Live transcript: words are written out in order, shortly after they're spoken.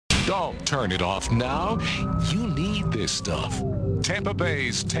Don't turn it off now. You need this stuff. Tampa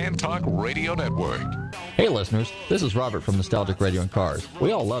Bay's Tan Talk Radio Network. Hey listeners, this is Robert from Nostalgic Radio and Cars.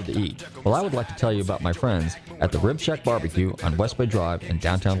 We all love to eat. Well, I would like to tell you about my friends at the Rib Shack Barbecue on West Bay Drive in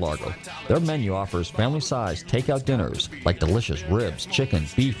downtown Largo. Their menu offers family-sized takeout dinners like delicious ribs, chicken,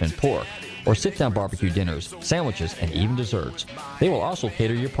 beef, and pork, or sit-down barbecue dinners, sandwiches, and even desserts. They will also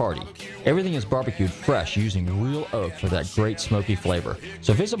cater your party. Everything is barbecued fresh using real oak for that great smoky flavor.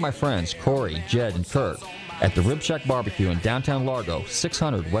 So visit my friends Corey, Jed, and Kurt at the Rib Shack Barbecue in downtown Largo,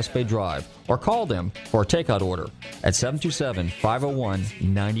 600 West Bay Drive, or call them for a takeout order at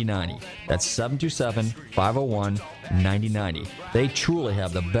 727-501-9090. That's 727-501-9090. They truly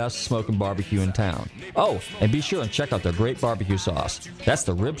have the best smoking barbecue in town. Oh, and be sure and check out their great barbecue sauce. That's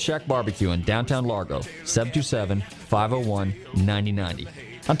the Rib Shack Barbecue in downtown Largo, 727-501-9090.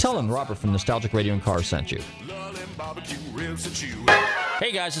 I'm telling Robert from Nostalgic Radio and Cars sent you.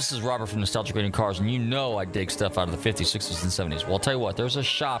 Hey guys, this is Robert from Nostalgic Radio and Cars, and you know I dig stuff out of the 50s, 60s, and 70s. Well, I'll tell you what, there's a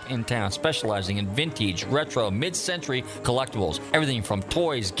shop in town specializing in vintage, retro, mid-century collectibles. Everything from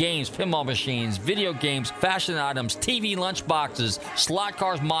toys, games, pinball machines, video games, fashion items, TV lunchboxes, slot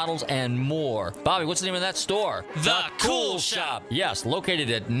cars, models, and more. Bobby, what's the name of that store? The Cool Shop. Yes, located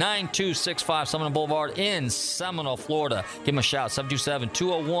at 9265 Seminole Boulevard in Seminole, Florida. Give them a shout,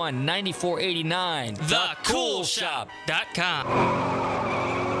 727-201-9489. TheCoolShop.com.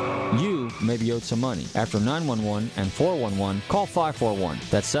 You may be owed some money. After 911 and 411, call 541.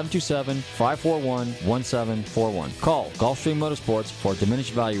 That's 727-541-1741. Call Gulfstream Motorsports for a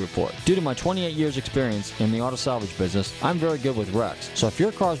diminished value report. Due to my 28 years experience in the auto salvage business, I'm very good with wrecks. So if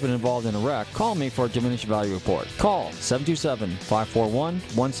your car's been involved in a wreck, call me for a diminished value report. Call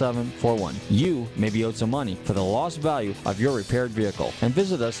 727-541-1741. You may be owed some money for the lost value of your repaired vehicle. And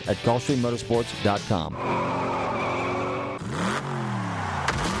visit us at GulfstreamMotorsports.com.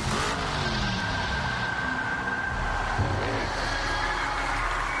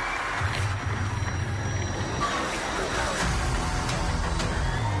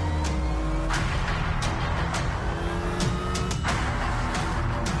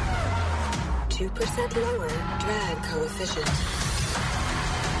 2% lower drag coefficient.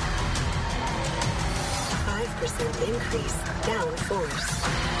 5% increase down force.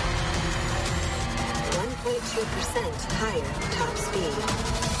 1.2% higher top speed.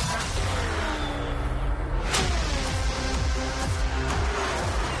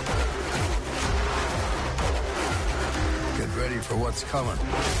 Get ready for what's coming.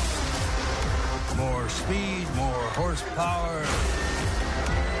 More speed, more horsepower.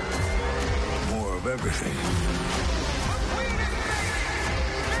 More of everything.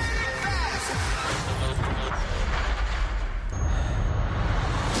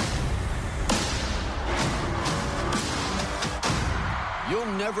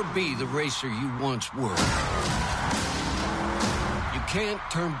 You'll never be the racer you once were. You can't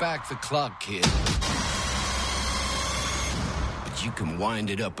turn back the clock, kid. But you can wind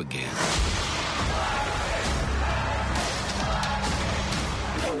it up again.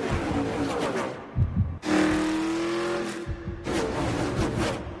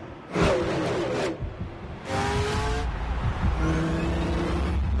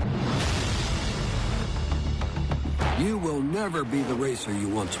 You will never be the racer you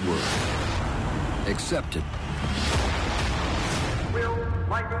once were. Accept it. Will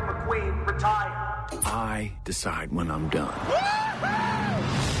Lightning McQueen retire? I decide when I'm done.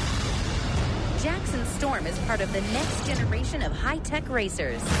 Jackson Storm is part of the next generation of high-tech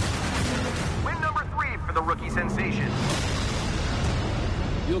racers. Win number 3 for the rookie sensation.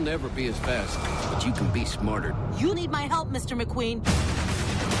 You'll never be as fast, but you can be smarter. You need my help, Mr. McQueen.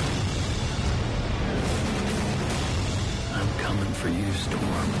 I'm coming for you,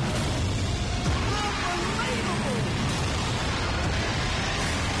 Storm.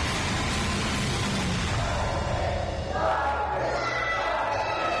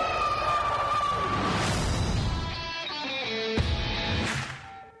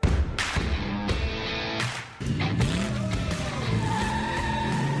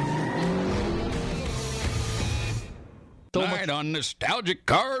 Tonight on Nostalgic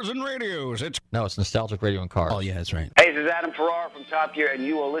Cars and Radios. No, it's Nostalgic Radio and Cars. Oh, yeah, that's right. Hey, this is Adam Ferrara from Top Gear, and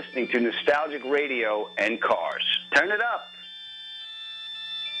you are listening to Nostalgic Radio and Cars. Turn it up.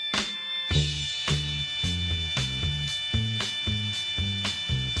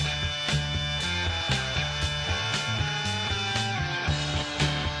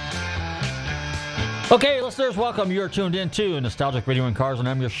 Okay, listeners, welcome. You're tuned in to Nostalgic Radio and Cars, and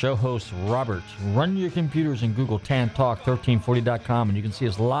I'm your show host, Robert. Run your computers and Google TanTalk1340.com, and you can see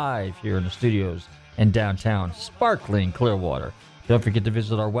us live here in the studios in downtown sparkling Clearwater. Don't forget to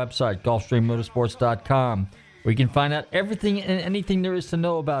visit our website, GulfstreamMotorsports.com, where you can find out everything and anything there is to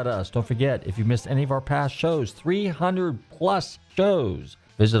know about us. Don't forget, if you missed any of our past shows, 300-plus shows,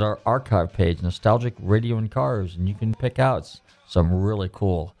 visit our archive page, Nostalgic Radio and Cars, and you can pick out some really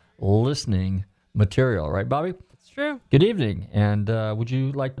cool listening material. Right, Bobby? It's true. Good evening, and would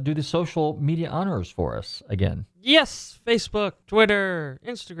you like to do the social media honors for us again? Yes, Facebook, Twitter,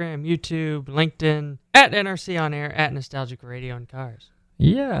 Instagram, YouTube, LinkedIn, at NRC On Air, at Nostalgic Radio and Cars.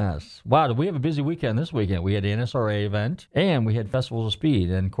 Yes. Wow, did we have a busy weekend this weekend? We had the NSRA event, and we had Festivals of Speed.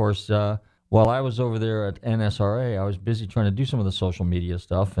 And, of course, while I was over there at NSRA, I was busy trying to do some of the social media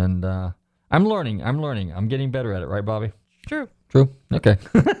stuff, and I'm learning. I'm getting better at it, right, Bobby? True. Okay.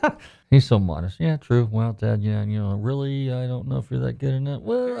 He's so modest. Yeah, true. Well, Dad, really, I don't know if you're that good or not.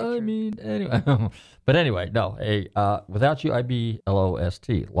 Well, I mean, anyway. But anyway, no. Hey, without you, I'd be LOST,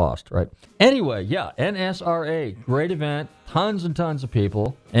 lost, right? Anyway, yeah, NSRA, great event, tons and tons of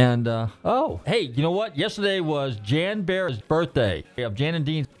people. And, hey, you know what? Yesterday was Jan Bear's birthday of Jan and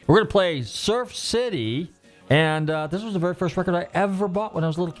Dean. We're going to play Surf City. And this was the very first record I ever bought when I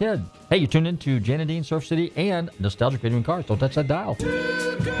was a little kid. Hey, you tuned into Jan and Dean, Surf City, and Nostalgic Radio and Cars. Don't touch that dial.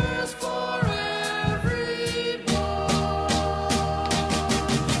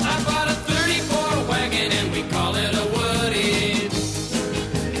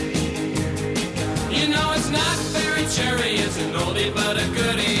 But a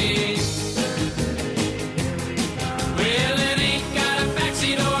goodie. Well, it ain't got a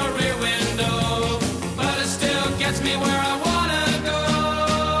backseat or a rear window, but it still gets me where I wanna go.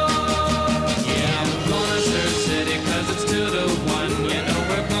 Yeah, I'm gonna Surf City 'cause it's 2-1. You know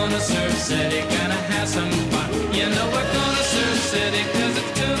we're gonna Surf City, gonna have some fun. You know we're gonna Surf City 'cause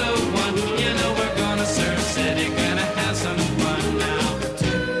it's 2-1. You know we're gonna Surf City, gonna have some fun now.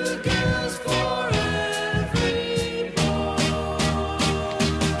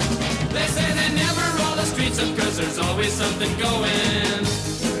 There's always something going.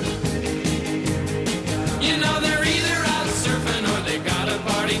 You know they're either out surfing or they got a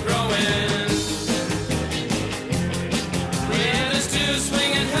party growing. Yeah, there's two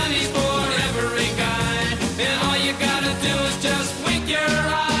swinging honeys for every guy, and all you gotta do is just wink your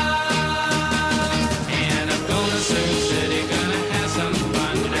eye. And I'm gonna Surf City, gonna have some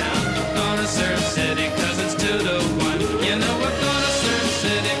fun now. Gonna Surf City 'cause it's 2-1. You know we're gonna Surf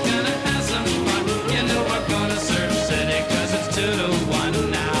City, gonna have some fun. You know we're gonna Surf City 'cause it's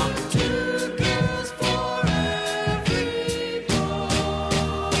 2-1 now. Two girls for every boy.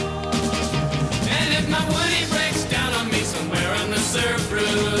 And if my woody breaks down on me somewhere on the surf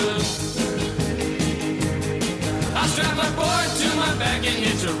route, I'll strap my board to my back and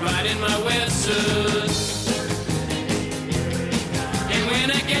hitch a ride in my wetsuit. And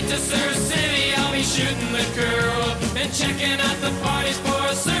when I get to Surf City, I'll be shooting the curl and checking out the parties for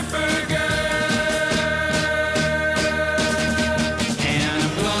a surfer girl.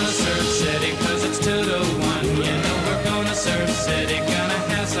 Surf City, gonna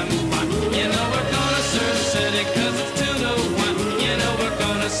have some fun. You know we're gonna Surf City 'cause it's 2-1. You know we're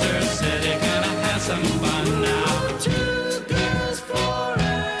gonna Surf City, gonna have some fun now. Two girls for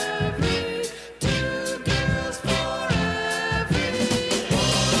every, two girls for every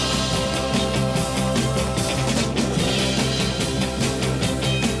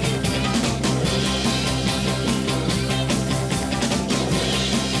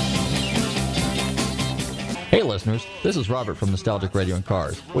Hey listeners, this is Robert from Nostalgic Radio and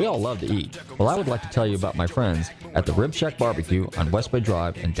Cars. We all love to eat. Well, I would like to tell you about my friends at the Rib Shack Barbecue on West Bay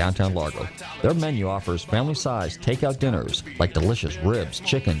Drive in downtown Largo. Their menu offers family-sized takeout dinners like delicious ribs,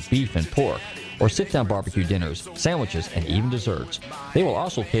 chicken, beef, and pork, or sit-down barbecue dinners, sandwiches, and even desserts. They will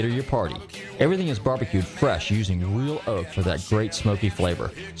also cater your party. Everything is barbecued fresh using real oak for that great smoky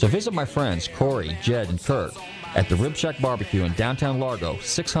flavor. So visit my friends Corey, Jed, and Kurt at the Rib Shack Barbecue in downtown Largo,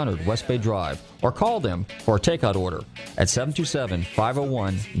 600 West Bay Drive, or call them for a takeout order at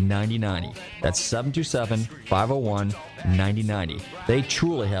 727-501-9090. That's 727-501-9090. They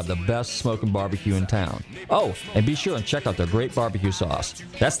truly have the best smoking barbecue in town. Oh, and be sure and check out their great barbecue sauce.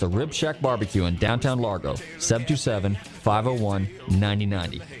 That's the Rib Shack Barbecue in downtown Largo,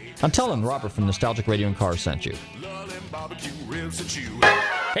 727-501-9090. I'm telling Robert from Nostalgic Radio and Cars sent you. Barbecue ribs and chew.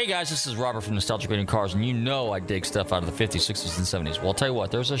 Hey guys, this is Robert from Nostalgic Radio and Cars, and you know I dig stuff out of the 50s, 60s, and 70s. Well, I'll tell you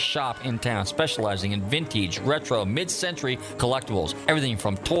what, there's a shop in town specializing in vintage, retro, mid-century collectibles. Everything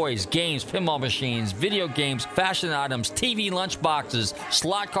from toys, games, pinball machines, video games, fashion items, TV lunchboxes,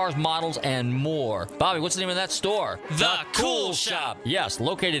 slot cars, models, and more. Bobby, what's the name of that store? The Cool Shop. Yes,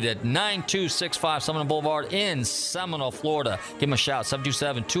 located at 9265 Seminole Boulevard in Seminole, Florida. Give them a shout,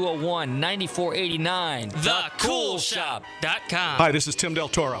 727-201-9489. TheCoolShop.com. Hi, this is Tim Del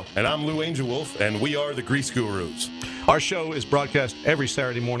Toro. And I'm Lou Angel Wolf, and we are the Grease Gurus. Our show is broadcast every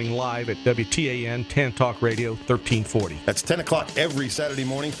Saturday morning live at WTAN 10 Talk Radio 1340. That's 10 o'clock every Saturday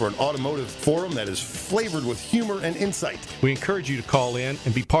morning for an automotive forum that is flavored with humor and insight. We encourage you to call in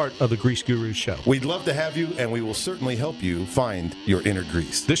and be part of the Grease Gurus show. We'd love to have you, and we will certainly help you find your inner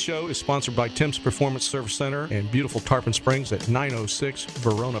grease. This show is sponsored by Tim's Performance Service Center in beautiful Tarpon Springs at 906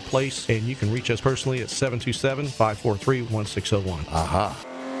 Verona Place, and you can reach us personally at 727-543-1601. Aha.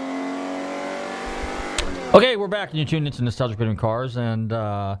 Okay, we're back, and you're tuned into Nostalgic Radio and Cars, and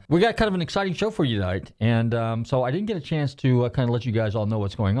we got kind of an exciting show for you tonight. And so I didn't get a chance to kind of let you guys all know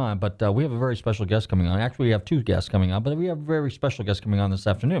what's going on, but we have a very special guest coming on. Actually, we have two guests coming on, but we have a very special guest coming on this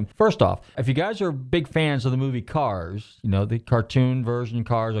afternoon. First off, if you guys are big fans of the movie Cars, you know, the cartoon version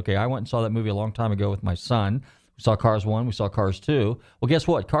Cars, okay, I went and saw that movie a long time ago with my son. We saw Cars 1, we saw Cars 2. Well, guess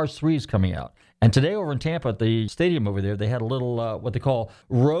what? Cars 3 is coming out. And today over in Tampa at the stadium over there, they had a little, what they call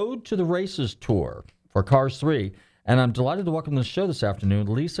Road to the Races tour for Cars 3. And I'm delighted to welcome to the show this afternoon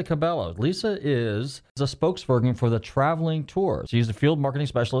Lisa Cabello. Lisa is a spokesperson for the traveling tour. She's the field marketing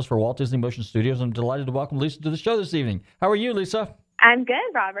specialist for Walt Disney Motion Studios. I'm delighted to welcome Lisa to the show this evening. How are you, Lisa? I'm good,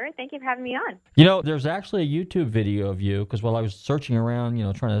 Robert. Thank you for having me on. You know, there's actually a YouTube video of you, because while I was searching around, you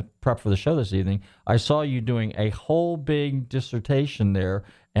know, trying to prep for the show this evening, I saw you doing a whole big dissertation there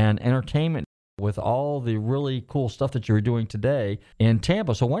and entertainment with all the really cool stuff that you were doing today in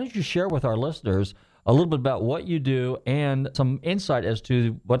Tampa. So why don't you share with our listeners a little bit about what you do and some insight as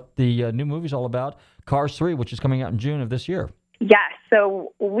to what the new movie's all about, Cars 3, which is coming out in June of this year. Yes,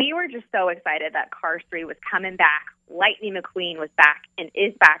 so we were just so excited that Cars 3 was coming back. Lightning McQueen was back and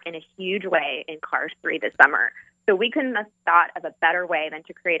is back in a huge way in Cars 3 this summer. So we couldn't have thought of a better way than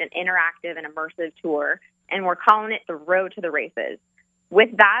to create an interactive and immersive tour, and we're calling it the Road to the Races.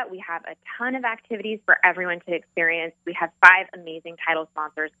 With that, we have a ton of activities for everyone to experience. We have 5 amazing title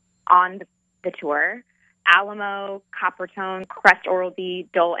sponsors on the tour. Alamo, Coppertone, Crest Oral-B,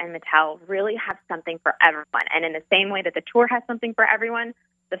 Dole, and Mattel really have something for everyone. And in the same way that the tour has something for everyone,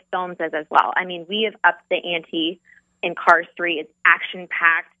 the film does as well. I mean, we have upped the ante in Cars 3. It's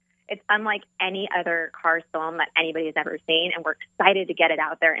action-packed. It's unlike any other Cars film that anybody has ever seen, and we're excited to get it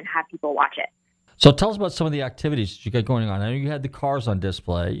out there and have people watch it. So tell us about some of the activities that you got going on. I know you had the cars on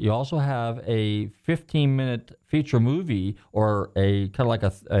display. You also have a 15-minute feature movie, or a kind of like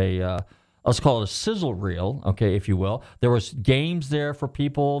a let's call it a sizzle reel, okay, if you will. There was games there for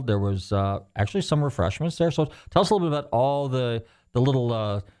people. There was actually some refreshments there. So tell us a little bit about all the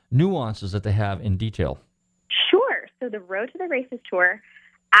little nuances that they have in detail. Sure. So the Road to the Races tour,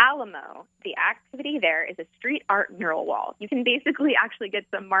 Alamo, the activity there is a street art mural wall. You can basically actually get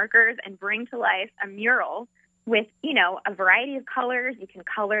some markers and bring to life a mural with, you know, a variety of colors. You can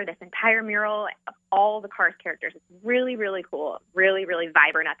color this entire mural of all the Cars characters. It's really, really cool, really, really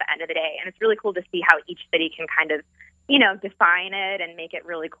vibrant at the end of the day. And it's really cool to see how each city can kind of, you know, define it and make it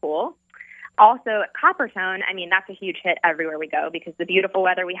really cool. Also, Coppertone, I mean, that's a huge hit everywhere we go, because the beautiful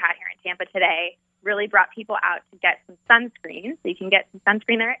weather we had here in Tampa today really brought people out to get some sunscreen. So you can get some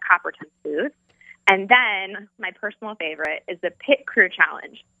sunscreen there at Coppertone's booth. And then my personal favorite is the Pit Crew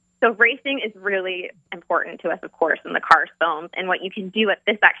Challenge. So racing is really important to us, of course, in the Cars films. And what you can do at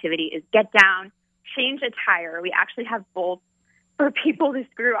this activity is get down, change a tire. We actually have bolts for people to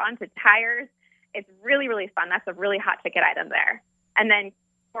screw onto tires. It's really, really fun. That's a really hot ticket item there. And then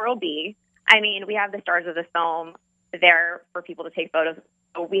Oral-B, I mean, we have the stars of the film there for people to take photos.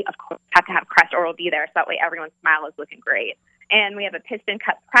 So we, of course, have to have Crest Oral-B there, so that way everyone's smile is looking great. And we have a piston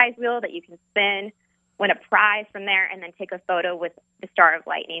cup prize wheel that you can spin, win a prize from there, and then take a photo with the star of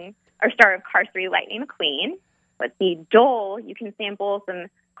Cars 3 Lightning McQueen. Let's see, Dole, you can sample some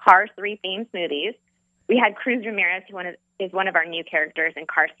Cars 3 themed smoothies. We had Cruz Ramirez, who is one of our new characters in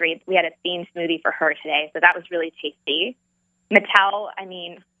Cars 3. We had a themed smoothie for her today, so that was really tasty. Mattel, I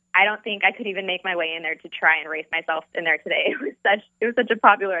mean, I don't think I could even make my way in there to try and race myself in there today. It was such a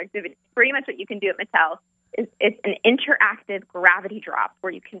popular activity. Pretty much what you can do at Mattel is it's an interactive gravity drop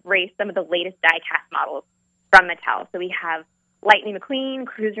where you can race some of the latest die-cast models from Mattel. So we have Lightning McQueen,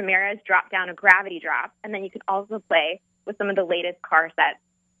 Cruz Ramirez drop down a gravity drop, and then you can also play with some of the latest car sets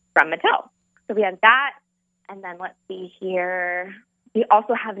from Mattel. So we have that, and then let's see here. we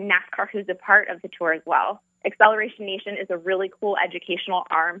also have NASCAR, who's a part of the tour as well. Acceleration Nation is a really cool educational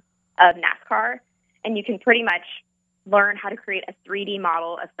arm of NASCAR, and you can pretty much learn how to create a 3D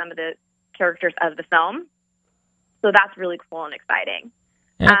model of some of the characters of the film. So that's really cool and exciting.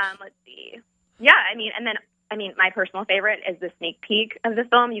 Let's see. Yeah, my personal favorite is the sneak peek of the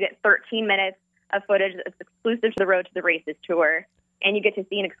film. You get 13 minutes of footage that's exclusive to the Road to the Races tour, and you get to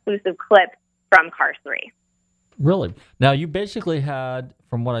see an exclusive clip from Cars 3. Really? Now, you basically had,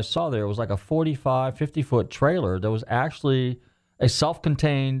 from what I saw there, it was like a 45, 50-foot trailer that was actually a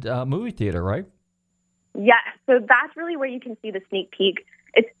self-contained movie theater, right? Yeah, so that's really where you can see the sneak peek.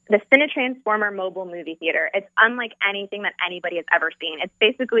 It's the Cinetransformer mobile movie theater. It's unlike anything that anybody has ever seen. It's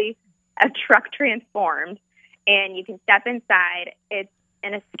basically a truck transformed, and you can step inside. It's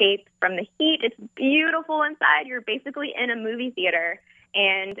an escape from the heat. It's beautiful inside. You're basically in a movie theater,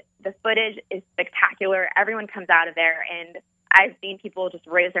 and the footage is spectacular. Everyone comes out of there, and I've seen people just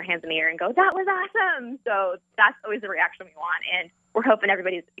raise their hands in the air and go, "That was awesome!" So that's always the reaction we want, and we're hoping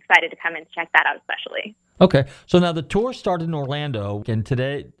everybody's excited to come and check that out especially. Okay, so now the tour started in Orlando, and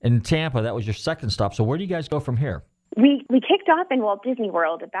today in Tampa, that was your second stop. So where do you guys go from here? We kicked off in Walt Disney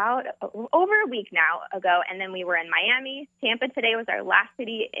World about over a week now ago, and then we were in Miami. Tampa today was our last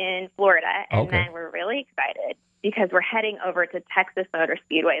city in Florida, and then we're really excited because we're heading over to Texas Motor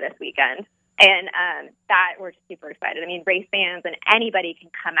Speedway this weekend. And that we're super excited. I mean, race fans and anybody can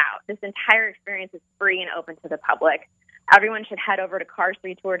come out. This entire experience is free and open to the public. Everyone should head over to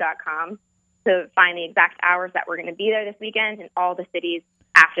cars3tour.com to find the exact hours that we're going to be there this weekend and all the cities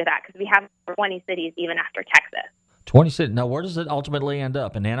after that, because we have 20 cities even after Texas. 20 cities. Now, where does it ultimately end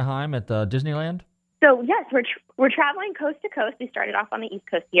up? In Anaheim at Disneyland? So, yes, we're traveling coast to coast. We started off on the East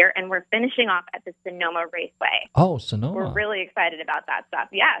Coast here, and we're finishing off at the Sonoma Raceway. Oh, Sonoma. We're really excited about that stuff.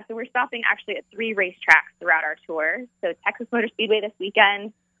 Yeah, so we're stopping actually at 3 racetracks throughout our tour. So Texas Motor Speedway this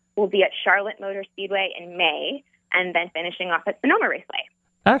weekend. We'll be at Charlotte Motor Speedway in May, and then finishing off at Sonoma Raceway.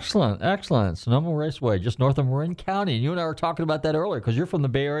 Excellent, excellent. Sonoma Raceway, just north of Marin County. And you and I were talking about that earlier because you're from the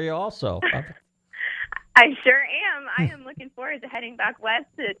Bay Area also. I sure am. I am looking forward to heading back west.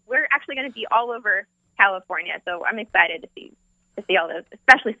 We're actually going to be all over California, so I'm excited to see all those,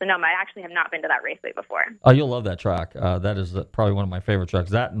 especially Sonoma. I actually have not been to that raceway before. Oh, you'll love that track. That is probably one of my favorite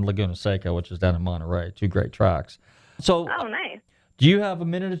tracks. That and Laguna Seca, which is down in Monterey. 2 great tracks. So, oh, nice. Do you have a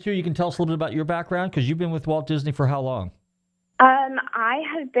minute or two you can tell us a little bit about your background? Because you've been with Walt Disney for how long? I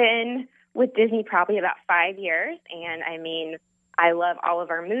have been with Disney probably about 5 years, and I mean, I love all of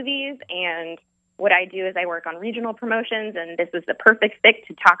our movies, and what I do is I work on regional promotions, and this is the perfect fit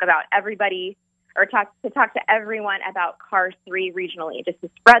to talk about everybody, or talk to everyone about Cars 3 regionally, just to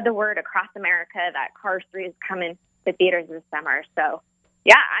spread the word across America that Cars 3 is coming to theaters this summer. So,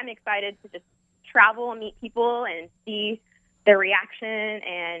 yeah, I'm excited to just travel and meet people and see their reaction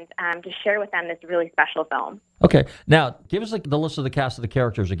and to share with them this really special film. Okay. Now, give us the list of the cast of the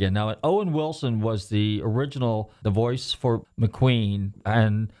characters again. Now, Owen Wilson was the voice for McQueen,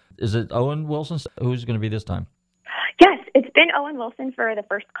 and is it Owen Wilson? Who's going to be this time? Yes, it's been Owen Wilson for the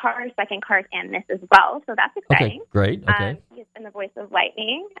first Cars, second Cars, and this as well, so that's exciting. Okay, great. Okay. He's been the voice of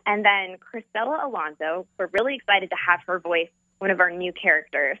Lightning, and then Cristela Alonso. We're really excited to have her voice one of our new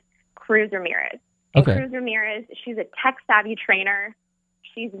characters, Cruz Ramirez. And Cruz Ramirez, she's a tech-savvy trainer.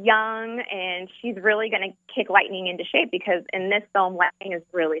 She's young, and she's really going to kick Lightning into shape because in this film, Lightning is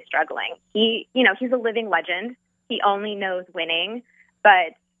really struggling. He's a living legend. He only knows winning,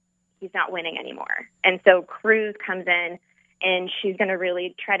 but he's not winning anymore. And so Cruz comes in, and she's going to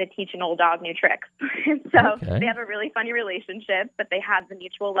really try to teach an old dog new tricks. They have a really funny relationship, but they have the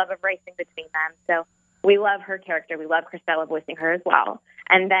mutual love of racing between them. So we love her character. We love Cristela voicing her as well.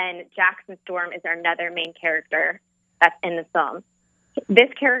 And then Jackson Storm is another main character that's in the film. This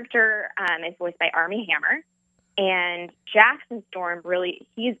character is voiced by Armie Hammer. And Jackson Storm,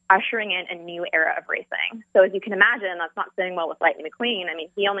 he's ushering in a new era of racing. So as you can imagine, that's not sitting well with Lightning McQueen. I mean,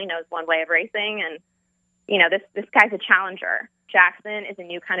 he only knows one way of racing. And, this guy's a challenger. Jackson is a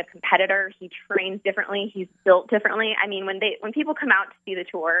new kind of competitor. He trains differently. He's built differently. I mean, when people come out to see the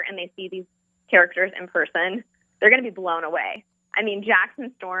tour and they see these characters in person, they're going to be blown away. I mean,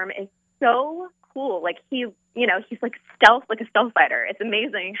 Jackson Storm is so cool. Like he's like a stealth fighter. It's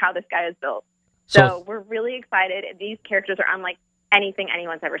amazing how this guy is built. So we're really excited. These characters are unlike anything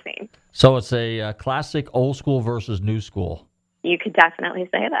anyone's ever seen. So it's a classic old school versus new school. You could definitely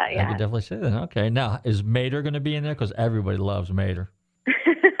say that, yeah. I could definitely say that. Okay. Now, is Mater going to be in there? Because everybody loves Mater.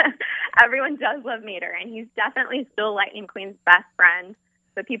 Everyone does love Mater, and he's definitely still Lightning McQueen's best friend.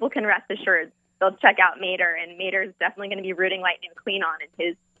 So people can rest assured they'll check out Mater, and Mater's definitely going to be rooting Lightning McQueen on in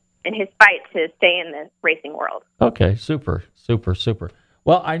in his fight to stay in the racing world. Okay, super.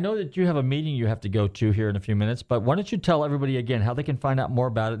 Well, I know that you have a meeting you have to go to here in a few minutes, but why don't you tell everybody again how they can find out more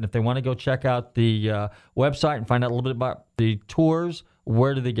about it, and if they want to go check out the website and find out a little bit about the tours,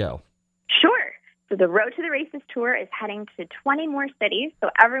 where do they go? Sure. So the Road to the Races tour is heading to 20 more cities, so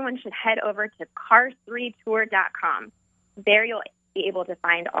everyone should head over to cars3tour.com. There you'll be able to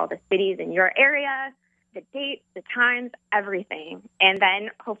find all the cities in your area, the dates, the times, everything. And then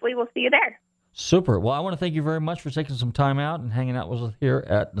hopefully we'll see you there. Super. Well, I want to thank you very much for taking some time out and hanging out with us here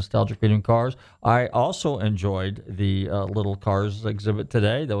at Nostalgic Radio and Cars. I also enjoyed the little Cars exhibit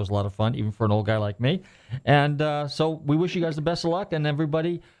today. That was a lot of fun, even for an old guy like me. And so we wish you guys the best of luck. And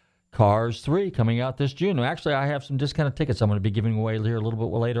everybody, Cars 3 coming out this June. Actually, I have some discounted tickets I'm going to be giving away here a little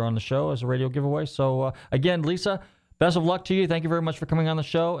bit later on the show as a radio giveaway. So, again, Lisa, best of luck to you. Thank you very much for coming on the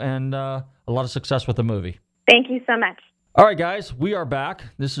show, and a lot of success with the movie. Thank you so much. All right, guys, we are back.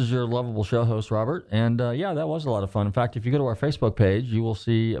 This is your lovable show host, Robert. And, yeah, that was a lot of fun. In fact, if you go to our Facebook page, you will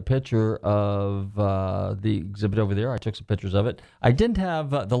see a picture of the exhibit over there. I took some pictures of it. I didn't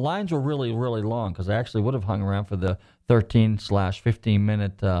have the lines were really, really long because I actually would have hung around for the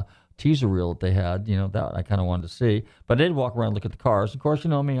 13/15-minute teaser reel that they had. That I kind of wanted to see. But I did walk around and look at the cars. Of course, you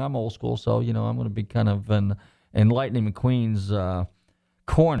know me, I'm old school, so, I'm going to be kind of in Lightning McQueen's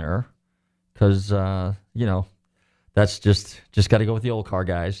corner because, that's just got to go with the old car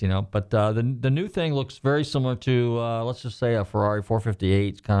guys, But the new thing looks very similar to, let's just say, a Ferrari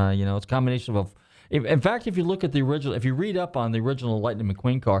 458. It's kind of, it's a combination of. In fact, if you look at the original, if you read up on the original Lightning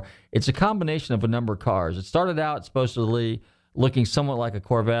McQueen car, it's a combination of a number of cars. It started out supposedly looking somewhat like a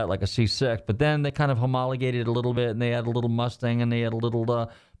Corvette, like a C6, but then they kind of homologated it a little bit, and they had a little Mustang, and they had a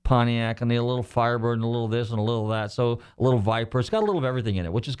little Pontiac, and they had a little Firebird, and a little this and a little that. So a little Viper. It's got a little of everything in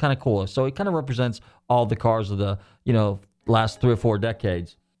it, which is kind of cool. So it kind of represents all the cars of the last 3 or 4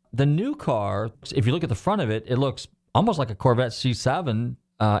 decades. The new car, if you look at the front of it, it looks almost like a Corvette C7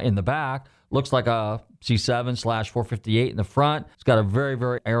 in the back. Looks like a C7/458 in the front. It's got a very,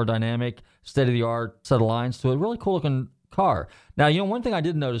 very aerodynamic, state-of-the-art set of lines to it. Really cool-looking car. Now, one thing I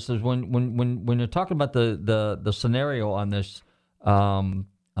did notice is when you're talking about the scenario on this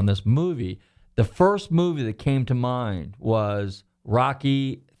movie, the first movie that came to mind was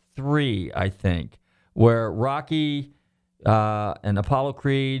Rocky 3, I think, where Rocky and Apollo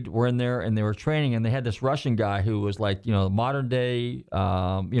Creed were in there and they were training, and they had this Russian guy who was like, modern day,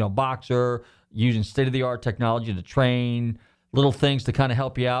 boxer using state-of-the-art technology to train, little things to kind of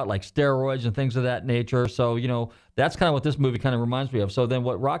help you out, like steroids and things of that nature. So, that's kind of what this movie kind of reminds me of. So then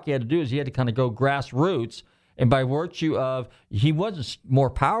what Rocky had to do is he had to kind of go grassroots. And by virtue of, he wasn't more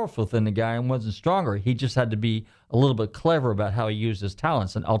powerful than the guy and wasn't stronger. He just had to be a little bit clever about how he used his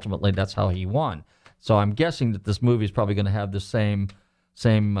talents, and ultimately that's how he won. So I'm guessing that this movie is probably going to have the same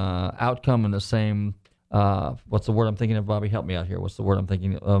outcome and the same, what's the word I'm thinking of, Bobby? Help me out here. What's the word I'm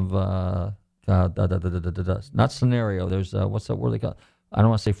thinking of? Not scenario. There's, what's that word they call it? I don't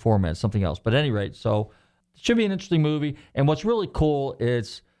want to say format, something else. But at any rate, so it should be an interesting movie. And what's really cool,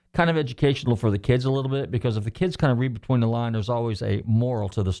 it's kind of educational for the kids a little bit, because if the kids kind of read between the lines, there's always a moral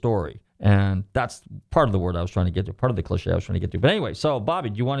to the story. And that's part of the word I was trying to get to, part of the cliche I was trying to get to. But anyway, so Bobby,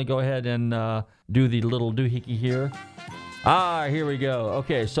 do you want to go ahead and do the little doohickey here? Here we go.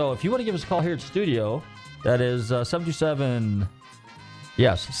 Okay, so if you want to give us a call here at the studio, that is 727...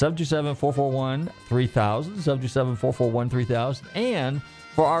 Yes, 727-441-3000, 727-441-3000. And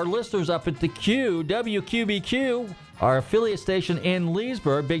for our listeners up at the Q, WQBQ, our affiliate station in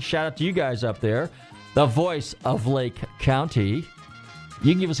Leesburg, big shout out to you guys up there, the voice of Lake County.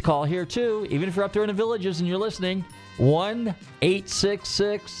 You can give us a call here too, even if you're up there in the villages and you're listening.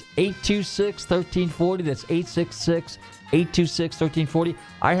 1-866-826-1340. That's 866-826-1340.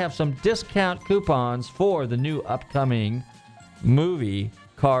 I have some discount coupons for the new upcoming movie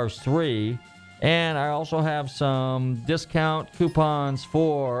Cars 3, and I also have some discount coupons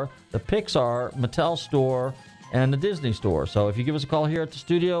for the Pixar Mattel store and the Disney store. So if you give us a call here at the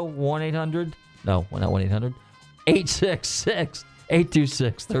studio,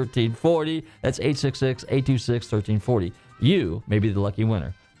 866-826-1340. That's 866-826-1340. You may be the lucky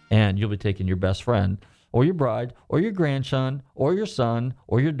winner, and you'll be taking your best friend or your bride or your grandson or your son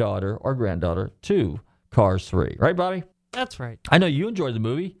or your daughter or granddaughter to Cars 3. Right, Bobby? That's right. I know you enjoyed the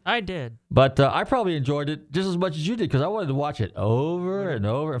movie. I did. But I probably enjoyed it just as much as you did, because I wanted to watch it over and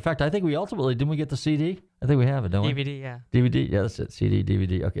over. In fact, I think we ultimately, didn't we get the CD? I think we have it, don't we? DVD, yeah. DVD, yeah, that's it. CD,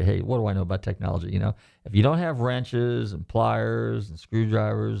 DVD. Okay, hey, what do I know about technology? If you don't have wrenches and pliers and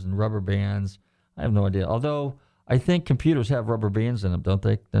screwdrivers and rubber bands, I have no idea. Although, I think computers have rubber bands in them, don't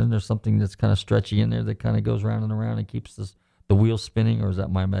they? Then there's something that's kind of stretchy in there that kind of goes round and around and keeps this the wheels spinning, or is that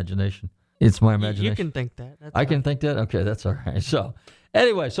my imagination? It's my imagination. You can think that. That's I can think that? Okay, that's all right. So,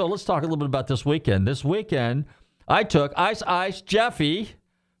 anyway, let's talk a little bit about this weekend. This weekend, I took Ice Jeffy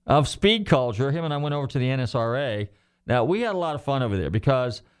of Speed Culture. Him and I went over to the NSRA. Now, we had a lot of fun over there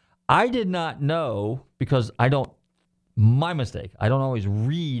because I did not know, because my mistake, I don't always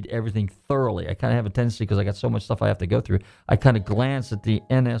read everything thoroughly. I kind of have a tendency, because I got so much stuff I have to go through, I kind of glance at the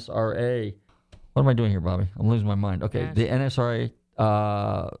NSRA. What am I doing here, Bobby? I'm losing my mind. Okay, the NSRA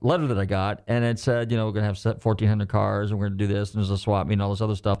letter that I got, and it said, we're going to have 1,400 cars, and we're going to do this, and there's a swap meet and all this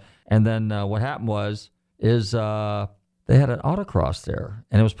other stuff. And then what happened is they had an autocross there,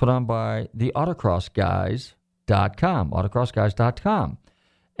 and it was put on by the autocrossguys.com.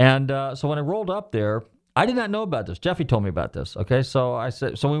 And so when I rolled up there, I did not know about this. Jeffy told me about this. Okay, so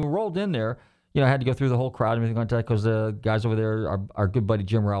when we rolled in there, I had to go through the whole crowd and everything like that, because the guys over there, our good buddy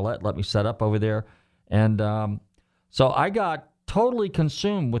Jim Rowlett, let me set up over there. And so I got totally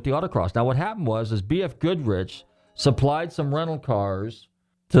consumed with the autocross. Now, what happened is BF Goodrich supplied some rental cars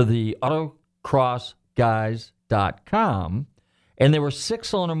to the autocrossguys.com, and there were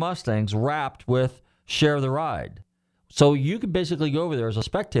 6-cylinder Mustangs wrapped with Share the Ride. So you could basically go over there as a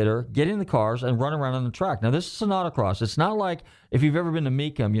spectator, get in the cars, and run around on the track. Now, this is an autocross. It's not like if you've ever been to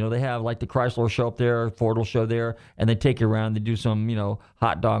Mecum, they have like the Chrysler show up there, Ford will show there, and they take you around. They do some,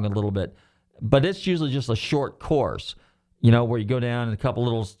 hot dog a little bit. But it's usually just a short course, where you go down in a couple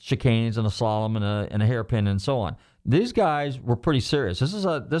little chicanes and a slalom and a hairpin and so on. These guys were pretty serious. This is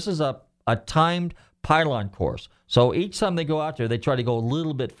a timed pylon course. So each time they go out there, they try to go a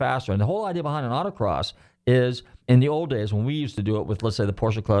little bit faster. And the whole idea behind an autocross is, in the old days when we used to do it with, let's say, the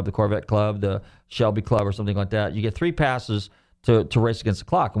Porsche Club, the Corvette Club, the Shelby Club, or something like that, you get 3 passes to race against the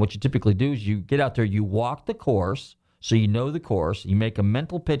clock. And what you typically do is you get out there, you walk the course, so you know the course, you make a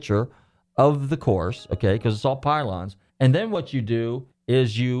mental picture of the course, okay, because it's all pylons. And then what you do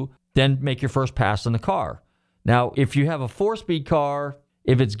is you then make your first pass in the car. Now, if you have a 4-speed car,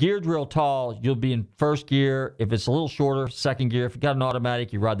 if it's geared real tall, you'll be in first gear. If it's a little shorter, second gear. If you got an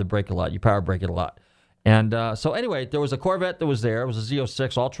automatic, you ride the brake a lot. You power brake it a lot. And so anyway, there was a Corvette that was there. It was a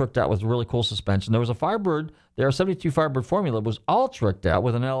Z06, all tricked out with really cool suspension. There was a Firebird there, a 72 Firebird Formula, was all tricked out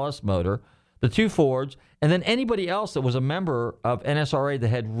with an LS motor, the 2 Fords, and then anybody else that was a member of NSRA that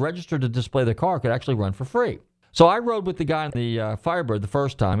had registered to display their car could actually run for free. So I rode with the guy in the Firebird the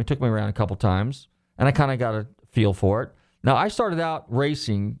first time. He took me around a couple times, and I kind of got a feel for it. Now, I started out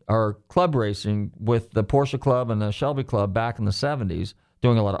racing, or club racing, with the Porsche Club and the Shelby Club back in the 70s,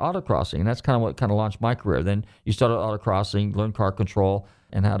 doing a lot of autocrossing, and that's kind of what kind of launched my career. Then you started autocrossing, learned car control,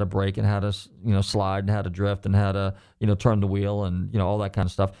 and how to brake, and how to slide, and how to drift, and how to turn the wheel, and all that kind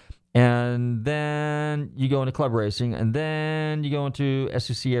of stuff. And then you go into club racing, and then you go into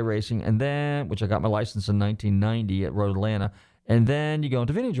SCCA racing, and then, which I got my license in 1990 at Road Atlanta, and then you go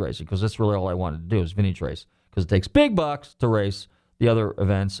into vintage racing, because that's really all I wanted to do is vintage race, because it takes big bucks to race the other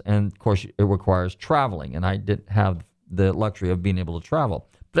events, and of course it requires traveling, and I didn't have the luxury of being able to travel.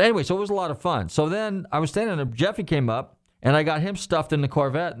 But anyway, so it was a lot of fun. So then I was standing there, Jeffy came up, and I got him stuffed in the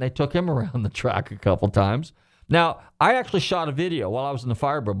Corvette, and they took him around the track a couple times. Now, I actually shot a video while I was in the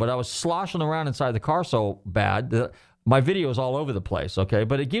Firebird, but I was sloshing around inside the car so bad that my video is all over the place, okay?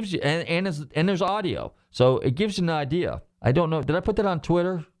 But it gives you, and there's audio, so it gives you an idea. I don't know, did I put that on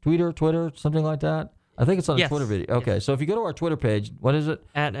Twitter, something like that? I think it's on a Twitter video. Okay, so if you go to our Twitter page, what is it?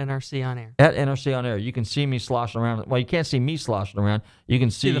 At NRC On Air. At NRC On Air. You can see me sloshing around. Well, you can't see me sloshing around. You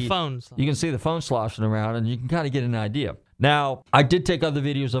can see the phone. You can see the phone sloshing around, and you can kind of get an idea. Now, I did take other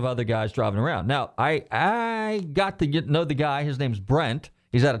videos of other guys driving around. Now, I got to know the guy. His name's Brent.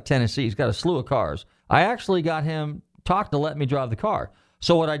 He's out of Tennessee. He's got a slew of cars. I actually got him talked to let me drive the car.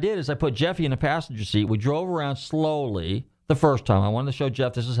 So what I did is I put Jeffy in the passenger seat. We drove around slowly. The first time, I wanted to show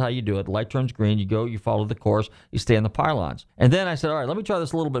Jeff this is how you do it. The light turns green, you go, you follow the course, you stay in the pylons. And then I said, all right, let me try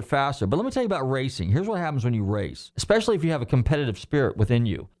this a little bit faster. But let me tell you about racing. Here's what happens when you race, especially if you have a competitive spirit within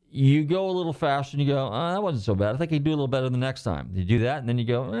you. You go a little faster and you go, oh, that wasn't so bad. I think I can do a little better the next time. You do that, and then you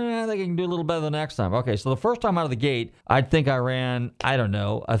go, I think I can do a little better the next time. Okay, so the first time out of the gate, I think I ran, I don't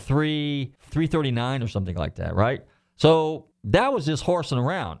know, a 339 or something like that, right? So that was just horsing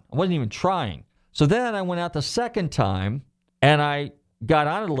around. I wasn't even trying. So then I went out the second time, and I got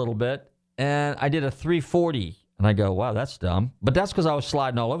on it a little bit, and I did a 340. And I go, wow, that's dumb. But that's because I was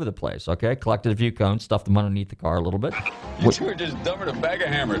sliding all over the place, okay? Collected a few cones, stuffed them underneath the car a little bit. You two are just dumber than a bag of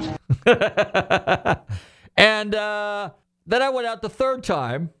hammers. And then I went out the third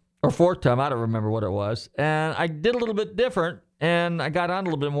time, or fourth time, I don't remember what it was. And I did a little bit different, and I got on a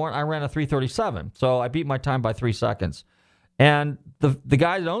little bit more, and I ran a 337. So I beat my time by 3 seconds. And the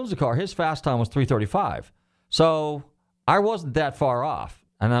guy that owns the car, his fast time was 335. So I wasn't that far off.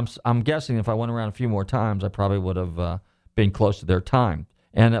 And I'm guessing if I went around a few more times, I probably would have been close to their time.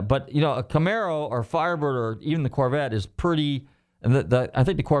 And but, you know, a Camaro or Firebird or even the Corvette is pretty... And I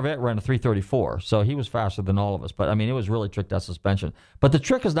think the Corvette ran a 334, so he was faster than all of us. But, I mean, it was really tricked out suspension. But the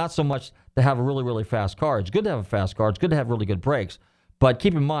trick is not so much to have a really, really fast car. It's good to have a fast car. It's good to have really good brakes. But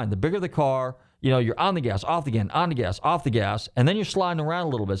keep in mind, the bigger the car, you know, you're on the gas, off the gas, on the gas, off the gas, and then you're sliding around a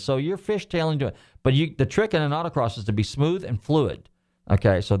little bit. So you're fishtailing to it. But the trick in an autocross is to be smooth and fluid.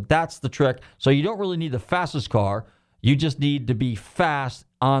 Okay, so that's the trick. So you don't really need the fastest car. You just need to be fast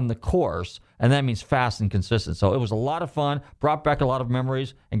on the course, and that means fast and consistent. So it was a lot of fun, brought back a lot of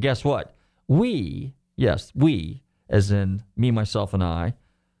memories, and guess what? We, as in me, myself, and I,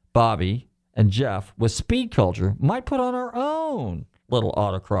 Bobby, and Jeff, with Speed Culture, might put on our own little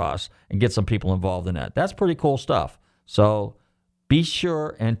autocross and get some people involved in that. That's pretty cool stuff. So be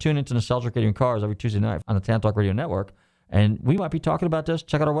sure and tune into Nostalgic Radio and Cars every Tuesday night on the Tan Talk Radio Network. And we might be talking about this.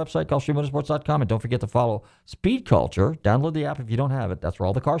 Check out our website, GulfstreamMotorsports.com, and don't forget to follow Speed Culture. Download the app if you don't have it. That's where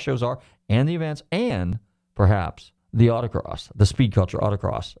all the car shows are, and the events, and perhaps the autocross, the Speed Culture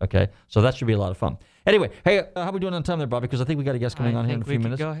autocross. Okay, so that should be a lot of fun. Anyway, hey, how are we doing on time there, Bobby? Because I think we got a guest coming on here in a few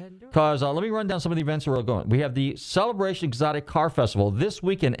minutes. Go ahead and do it. Because let me run down some of the events where we're going. We have the Celebration Exotic Car Festival this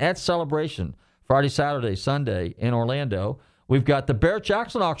weekend at Celebration, Friday, Saturday, Sunday in Orlando. We've got the Barrett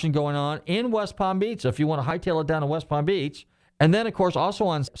Jackson auction going on in West Palm Beach. So if you want to hightail it down to West Palm Beach. And then, of course, also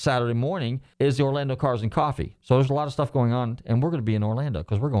on Saturday morning is the Orlando Cars and Coffee. So there's a lot of stuff going on. And we're going to be in Orlando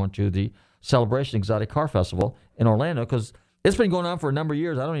because we're going to the Celebration Exotic Car Festival in Orlando because it's been going on for a number of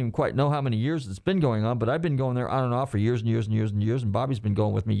years. I don't even quite know how many years it's been going on, but I've been going there on and off for years and years and years and years. And Bobby's been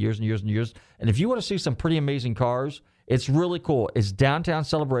going with me years and years and years. And if you want to see some pretty amazing cars, it's really cool. It's downtown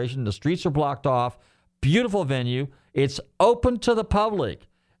Celebration. The streets are blocked off. Beautiful venue. It's open to the public.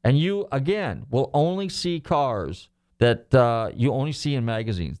 And you, again, will only see cars that you only see in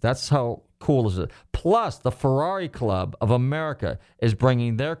magazines. That's how cool is it. Plus, the Ferrari Club of America is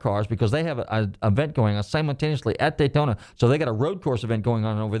bringing their cars because they have an event going on simultaneously at Daytona. So they got a road course event going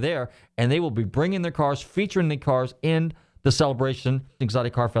on over there, and they will be bringing their cars, featuring the cars in the Celebration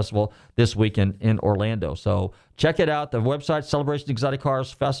Exotic Car Festival this weekend in Orlando. So check it out. The website,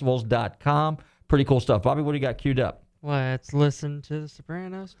 celebrationexoticcarsfestivals.com. Pretty cool stuff. Bobby, what do you got queued up? Let's listen to the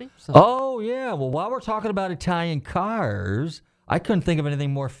Sopranos theme song. Oh, yeah. Well, while we're talking about Italian cars, I couldn't think of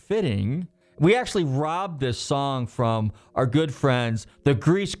anything more fitting. We actually robbed this song from our good friends, the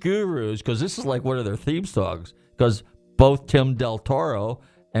Grease Gurus, because this is like one of their theme songs. Because both Tim Del Toro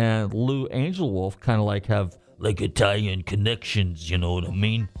and Lou Angelwolf kind of like have like Italian connections, you know what I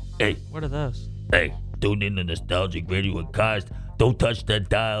mean? Hey. What are those? Hey, tune in to Nostalgic Radio and Cars. Don't touch that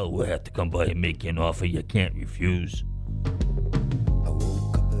dial. We'll have to come by and make you an offer you can't refuse.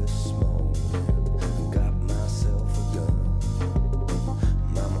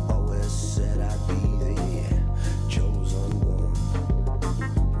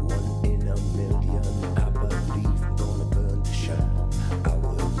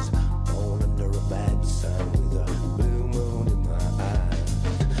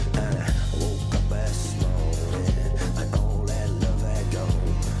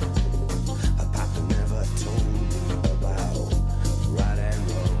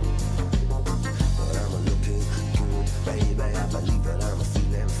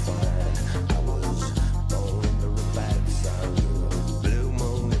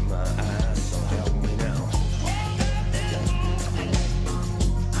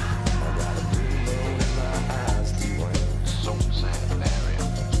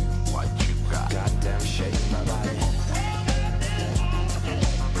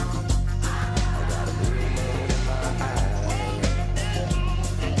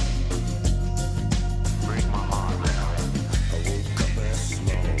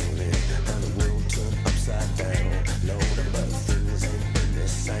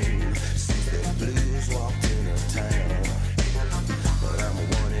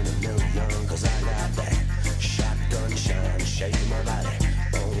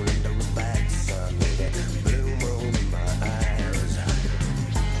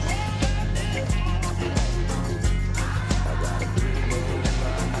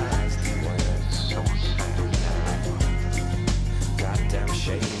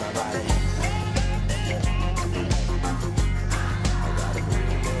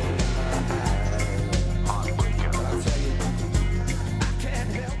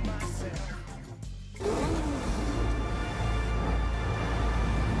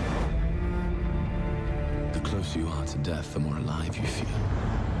 closer you are to death, the more alive you feel.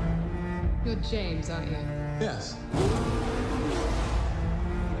 You're James, aren't you? Yes.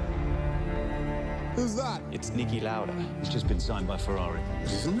 Who's that? It's Niki Lauda. He's just been signed by Ferrari.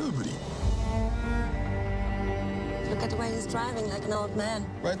 He's a nobody. Look at the way he's driving, like an old man.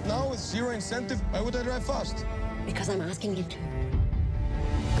 Right now, with zero incentive, why would I drive fast? Because I'm asking you to.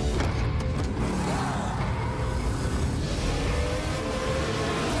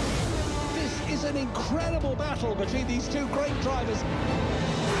 This is an incredible battle between these two great drivers.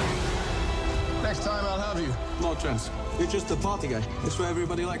 Next time, I'll have you. No chance. You're just a party guy. That's why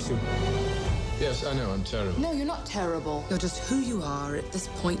everybody likes you. Yes, I know, I'm terrible. No, you're not terrible. You're just who you are at this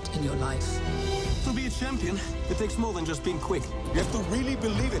point in your life. To be a champion, it takes more than just being quick. You have to really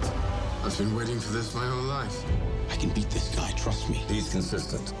believe it. I've been waiting for this my whole life. I can beat this guy, trust me. He's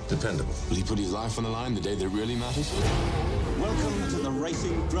consistent, dependable. Will he put his life on the line the day that really matters? Welcome to the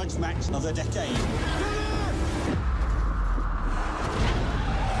racing grudge match of the decade.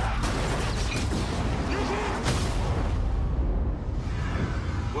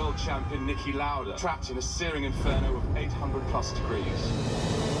 World champion Niki Lauda, trapped in a searing inferno of 800 plus degrees.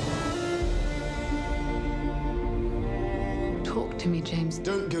 Talk to me, James.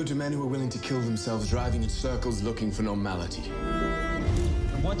 Don't go to men who are willing to kill themselves driving in circles looking for normality.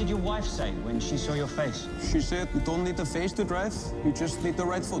 What did your wife say when she saw your face? She said, you don't need the face to drive, you just need the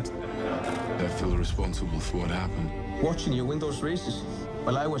right foot. I feel responsible for what happened. Watching you win those races,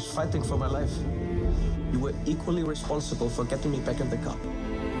 while I was fighting for my life, you were equally responsible for getting me back in the car.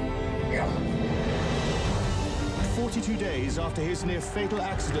 42 days after his near-fatal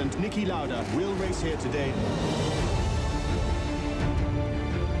accident, Niki Lauda will race here today.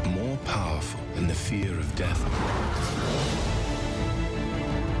 More powerful than the fear of death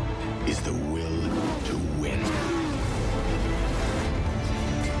is the will to win.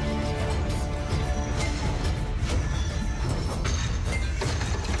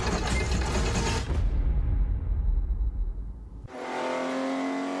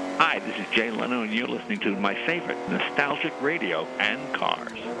 Hi, this is Jay Leno, and you're listening to my favorite, Nostalgic Radio and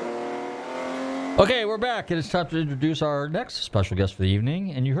Cars. Okay, we're back, and it's time to introduce our next special guest for the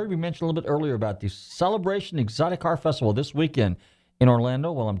evening. And you heard me mention a little bit earlier about the Celebration Exotic Car Festival this weekend in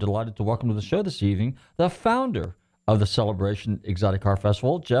Orlando. Well, I'm delighted to welcome to the show this evening the founder of the Celebration Exotic Car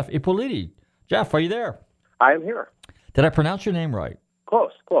Festival, Jeff Ipolitti. Jeff, are you there? I am here. Did I pronounce your name right?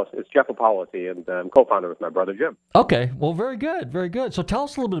 Close. It's Jeff Ipolitti, and I'm co-founder with my brother Jim. Okay, well, very good, very good. So tell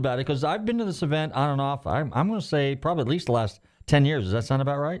us a little bit about it, because I've been to this event on and off. I'm going to say probably at least the last 10 years. Does that sound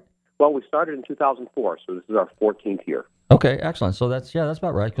about right? Well, we started in 2004, so this is our 14th year. Okay, excellent. So that's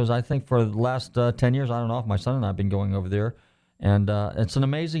about right, because I think for the last 10 years, on and off, my son and I have been going over there, and it's an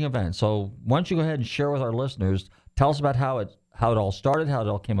amazing event. So why don't you go ahead and share with our listeners, tell us about how it all started, how it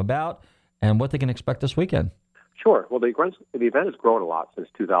all came about, and what they can expect this weekend. Sure. Well, the event has grown a lot since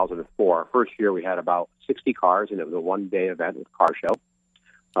 2004. Our first year, we had about 60 cars, and it was a one-day event with a car show.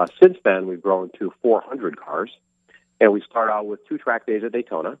 Since then, we've grown to 400 cars, and we start out with 2 track days at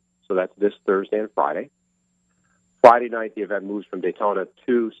Daytona. So that's this Thursday and Friday. Friday night, the event moves from Daytona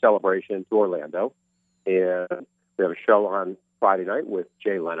to Celebration to Orlando, and we have a show on Friday night with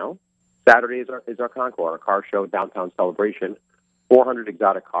Jay Leno. Saturday is our Concours, our car show, downtown Celebration. 400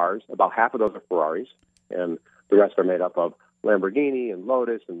 exotic cars. About half of those are Ferraris, and the rest are made up of Lamborghini and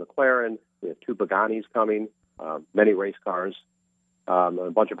Lotus and McLaren. We have 2 Paganis coming, many race cars, and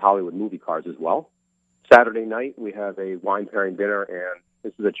a bunch of Hollywood movie cars as well. Saturday night, we have a wine pairing dinner, and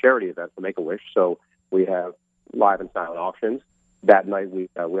this is a charity event for Make-A-Wish, so we have live and silent auctions. That night, we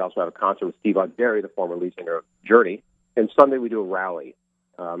also have a concert with Steve Augeri, the former lead singer of Journey. And Sunday, we do a rally.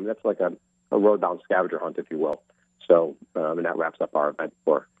 That's like a road-bound scavenger hunt, if you will. So, and that wraps up our event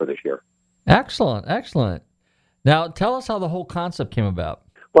for this year. Excellent, excellent. Now, tell us how the whole concept came about.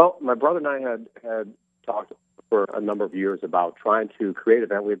 Well, my brother and I had talked for a number of years about trying to create an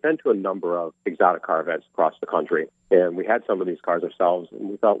event. We've been to a number of exotic car events across the country, and we had some of these cars ourselves, and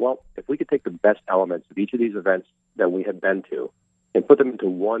we thought, well, if we could take the best elements of each of these events that we had been to and put them into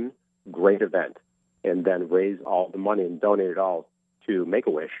one great event and then raise all the money and donate it all to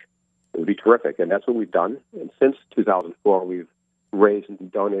Make-A-Wish, it would be terrific. And that's what we've done. And since 2004, we've raised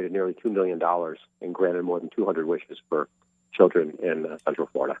and donated nearly $2 million and granted more than 200 wishes for children in Central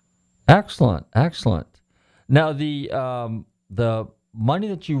Florida. Excellent, excellent. Now, the money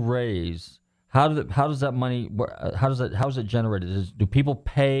that you raise, how is it generated? Do people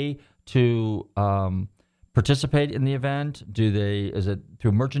pay to participate in the event? Is it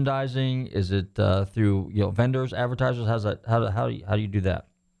through merchandising? Is it through vendors, advertisers? How do you do that?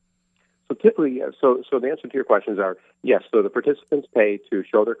 So typically, so the answer to your questions are yes. So the participants pay to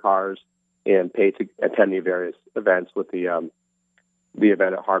show their cars and pay to attend the various events with the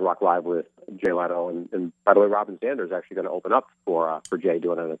event at Hard Rock Live with Jay Leno. And by the way, Robin Zander is actually going to open up for Jay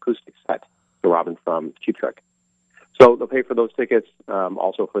doing an acoustic set. to Robin from Cheap Trick. So they'll pay for those tickets,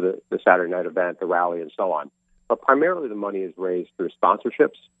 also for the Saturday night event, the rally, and so on. But primarily the money is raised through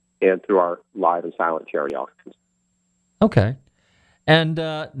sponsorships and through our live and silent charity auctions. Okay. And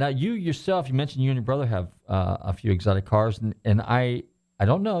now you yourself, you mentioned you and your brother have a few exotic cars, and I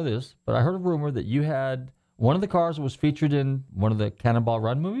don't know this, but I heard a rumor that you had one of the cars that was featured in one of the Cannonball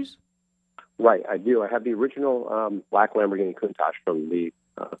Run movies? Right, I do. I have the original black Lamborghini Countach from the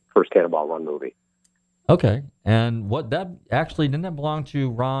first Cannonball Run movie. Okay. And what that actually, didn't that belong to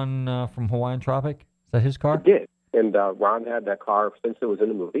Ron from Hawaiian Tropic? Is that his car? It did. And Ron had that car since it was in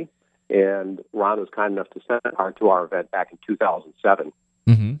the movie. And Ron was kind enough to send that car to our event back in 2007.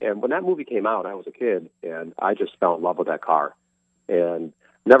 Mm-hmm. And when that movie came out, I was a kid, and I just fell in love with that car. And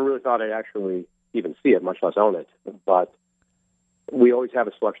never really thought I'd actually even see it, much less own it. But we always have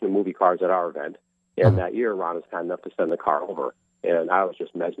a selection of movie cars at our event. And that year, Ron was kind enough to send the car over. And I was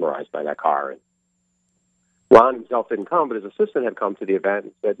just mesmerized by that car. And Ron himself didn't come, but his assistant had come to the event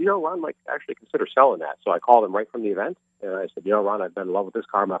and said, Ron might actually consider selling that. So I called him right from the event, and I said, Ron, I've been in love with this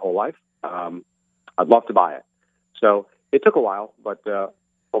car my whole life. I'd love to buy it. So it took a while, but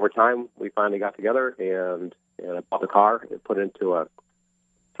over time, we finally got together, and I bought the car and put it into a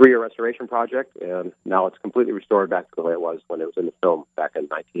 3-year restoration project, and now it's completely restored back to the way it was when it was in the film back in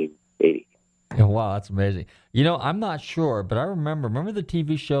 1980. Oh, wow, that's amazing. I'm not sure, but I remember the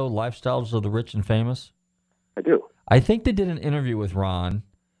TV show Lifestyles of the Rich and Famous? I do. I think they did an interview with Ron,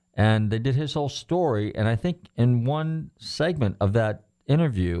 and they did his whole story, and I think in one segment of that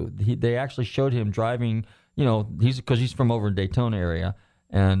interview, they actually showed him driving, because he's from over in Daytona area,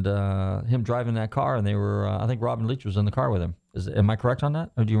 and him driving that car, and they were, I think Robin Leach was in the car with him. Am I correct on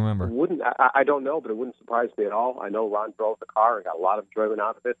that, or do you remember? I don't know, but it wouldn't surprise me at all. I know Ron drove the car and got a lot of enjoyment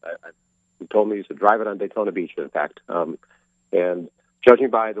out of it. He told me he used to drive it on Daytona Beach, in fact. And judging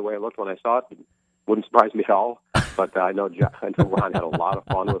by the way it looked when I saw it, wouldn't surprise me at all. But I know Ron had a lot of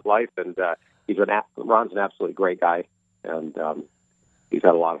fun with life, and Ron's an absolutely great guy, and he's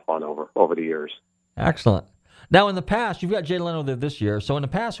had a lot of fun over the years. Excellent. Now, in the past, you've got Jay Leno there this year. So, in the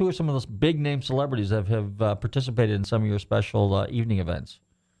past, who are some of those big-name celebrities that have participated in some of your special evening events?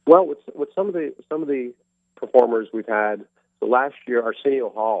 Well, with some of the performers we've had, so last year, Arsenio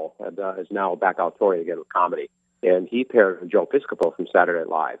Hall is now back out touring again with comedy, and he paired with Joe Piscopo from Saturday Night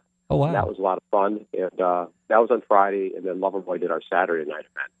Live. Oh, wow. And that was a lot of fun, and that was on Friday, and then Loverboy did our Saturday night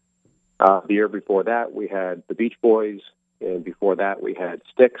event. The year before that, we had the Beach Boys, and before that, we had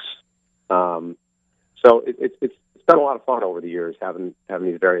Styx. So it's been a lot of fun over the years having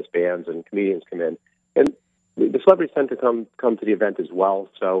these various bands and comedians come in, and the celebrities tend to come to the event as well.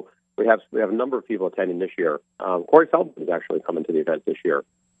 So we have a number of people attending this year. Corey Feldman is actually coming to the event this year,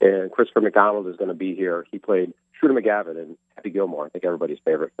 and Christopher McDonald is going to be here. He played Shooter McGavin in Happy Gilmore, I think everybody's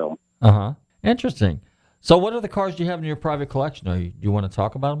favorite film. Interesting. So, what other cars do you have in your private collection? Do you want to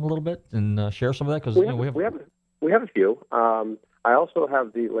talk about them a little bit and share some of that? Because we have a few. I also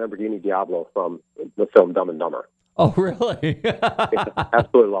have the Lamborghini Diablo from the film Dumb and Dumber. Oh, really?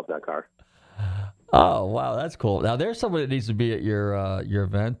 Absolutely love that car. Oh, wow, that's cool. Now, there's someone that needs to be at your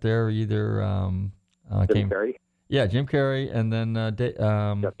event. They're either Jim Carrey. Yeah, Jim Carrey, and then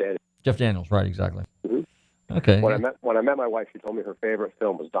Jeff Daniels. Right, exactly. Mm-hmm. Okay. When I met my wife, she told me her favorite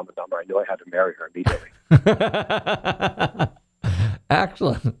film was Dumb and Dumber. I knew I had to marry her immediately.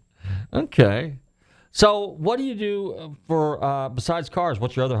 Excellent. Okay. So, what do you do for besides cars?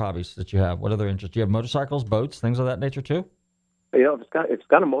 What's your other hobbies that you have? What other interests? Do you have motorcycles, boats, things of that nature too? It's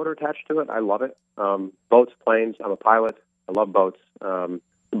got a motor attached to it. I love it. Boats, planes. I'm a pilot. I love boats,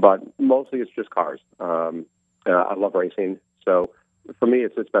 but mostly it's just cars. I love racing. So for me,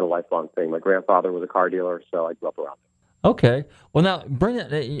 it's been a lifelong thing. My grandfather was a car dealer, so I grew up around it. Okay. Well, now bring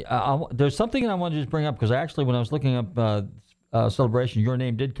it. There's something I wanted to just bring up because actually, when I was looking up Celebration, your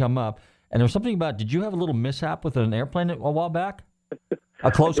name did come up. And there was something about, did you have a little mishap with an airplane a while back?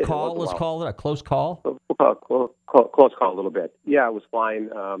 A close call, let's call it, a close call? Close call a little bit. Yeah, I was flying,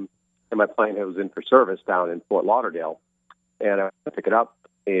 and my plane was in for service down in Fort Lauderdale. And I picked it up,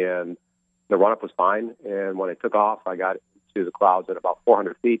 and the run-up was fine. And when I took off, I got to the clouds at about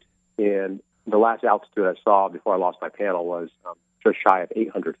 400 feet. And the last altitude I saw before I lost my panel was just shy of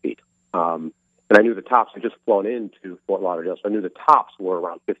 800 feet. And I knew the tops had just flown into Fort Lauderdale, so I knew the tops were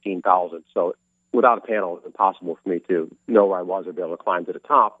around 15,000. So without a panel, it was impossible for me to know where I was or be able to climb to the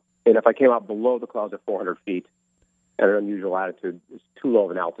top. And if I came out below the clouds at 400 feet at an unusual altitude, it's too low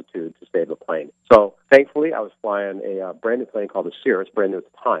of an altitude to save the plane. So thankfully, I was flying a brand new plane called the Cirrus, brand new at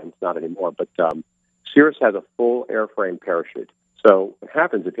the time. It's not anymore, but Cirrus has a full airframe parachute. So what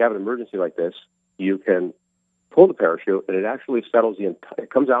happens if you have an emergency like this, you can pull the parachute, and it actually settles it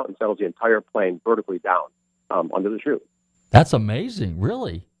comes out and settles the entire plane vertically down under the chute. That's amazing,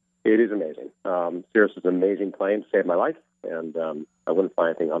 really. It is amazing. Cirrus is an amazing plane, saved my life, and I wouldn't fly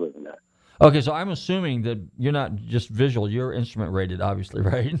anything other than that. Okay, so I'm assuming that you're not just visual, you're instrument rated, obviously,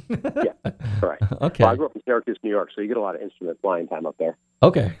 right? Yeah, correct. Okay. Well, I grew up in Syracuse, New York, so you get a lot of instrument flying time up there.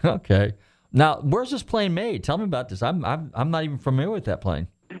 Okay. Now, where's this plane made? Tell me about this. I'm not even familiar with that plane.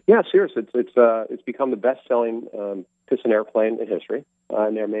 Yeah, Cirrus. It's become the best-selling piston airplane in history,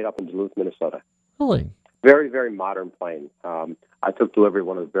 and they're made up in Duluth, Minnesota. Really? Very, very modern plane. I took delivery of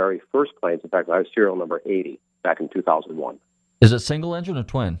one of the very first planes. In fact, I was serial number 80 back in 2001. Is it single engine or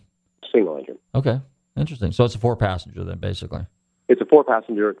twin? Single engine. Okay, interesting. So it's a 4-passenger then, basically. It's a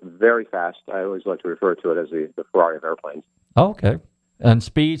 4-passenger, very fast. I always like to refer to it as the Ferrari of airplanes. Oh, okay. And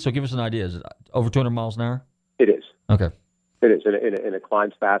speed, so give us an idea. Is it over 200 miles an hour? It is. Okay. It is, and it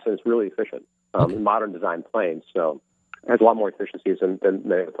climbs fast, and it's really efficient. Modern design planes, so it has a lot more efficiencies than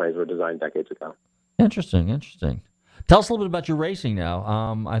many of the planes were designed decades ago. Interesting. Tell us a little bit about your racing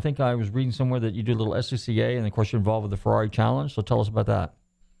now. I think I was reading somewhere that you do a little SCCA, and of course you're involved with the Ferrari Challenge. So tell us about that.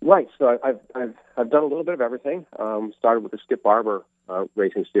 Right. So I've done a little bit of everything. Started with the Skip Barber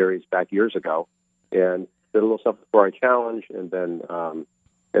racing series back years ago, and did a little stuff with the Ferrari Challenge, and then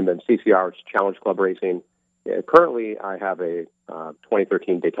CCR's Challenge Club Racing. Currently, I have a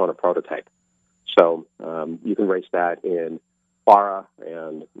 2013 Daytona prototype. So you can race that in FARA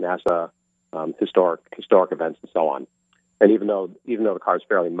and NASA, historic events, and so on. And even though the car is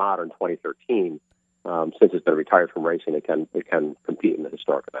fairly modern, 2013, since it's been retired from racing, it can compete in the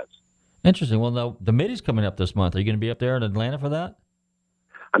historic events. Interesting. Well, now the Middy's coming up this month. Are you going to be up there in Atlanta for that?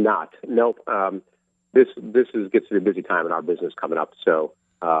 I'm not. Nope. This gets to be a busy time in our business coming up. So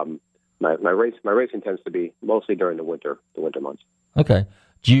my racing tends to be mostly during the winter months. Okay.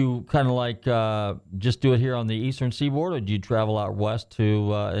 Do you kind of like just do it here on the eastern seaboard, or do you travel out west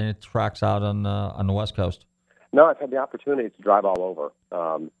to any tracks out on the west coast? No, I've had the opportunity to drive all over.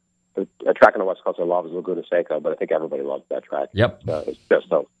 A track on the west coast I love is Laguna Seca, but I think everybody loves that track. Yep. It's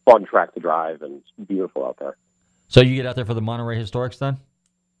just a fun track to drive, and it's beautiful out there. So you get out there for the Monterey Historics then?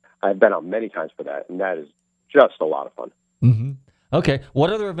 I've been out many times for that, and that is just a lot of fun. Mm-hmm. Okay.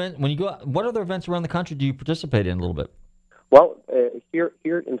 What other events around the country do you participate in a little bit? Well, here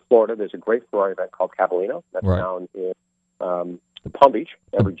in Florida, there's a great Ferrari event called Cabello. That's down in Palm Beach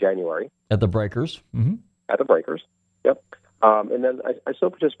every January. At the Breakers? Mm-hmm. At the Breakers, yep. And then I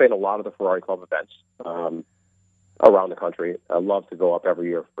still participate in a lot of the Ferrari Club events around the country. I love to go up every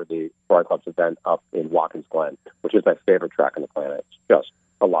year for the Ferrari Club's event up in Watkins Glen, which is my favorite track on the planet. It's just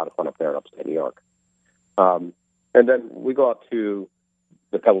a lot of fun up there in upstate New York. And then we go out to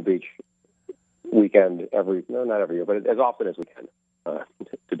the Pebble Beach weekend not every year, but as often as we can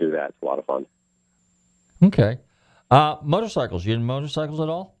to do that. It's a lot of fun. Okay. Motorcycles. You into motorcycles at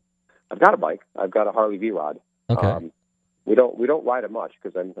all? I've got a bike. I've got a Harley V-Rod. Okay. We don't ride it much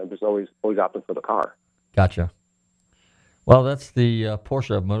because I'm just always opting for the car. Gotcha. Well, that's the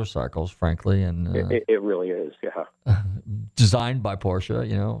Porsche of motorcycles, frankly, and it really is. Yeah. Designed by Porsche,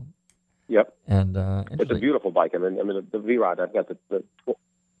 you know. Yep. And it's a beautiful bike. I mean, the V-Rod. I've got the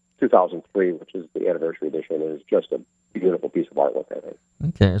 2003, which is the anniversary edition, is just a beautiful piece of artwork, I think.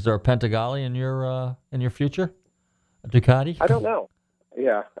 Okay. Is there a Panigale in your future? A Ducati? I don't know.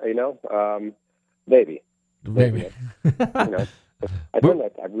 Yeah, maybe. Maybe. I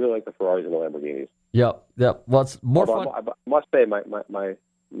really like the Ferraris and the Lamborghinis. Yep. Well, it's more fun. I must say,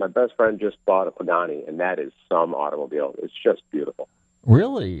 my best friend just bought a Pagani, and that is some automobile. It's just beautiful.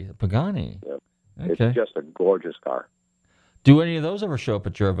 Really? A Pagani? Yeah. Okay. It's just a gorgeous car. Do any of those ever show up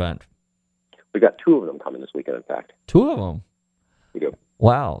at your event? We got 2 of them coming this weekend, in fact. 2 of them? We do.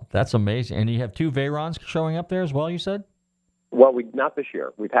 Wow, that's amazing. And you have 2 Veyrons showing up there as well, you said? Well, not this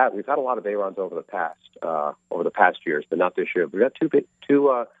year. We've had a lot of Veyrons over the past years, but not this year. We got two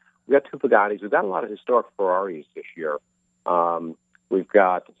Paganis. We've got a lot of historic Ferraris this year. We've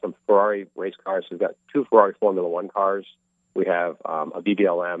got some Ferrari race cars. We've got 2 Ferrari Formula One cars. We have a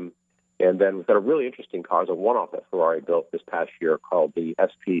BBLM, and then we've got a really interesting car, a one-off that Ferrari built this past year called the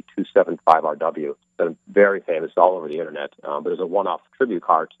SP275RW. It's been very famous all over the internet, but it's a one-off tribute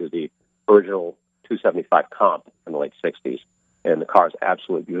car to the original 275 Comp in the late 60s. And the car is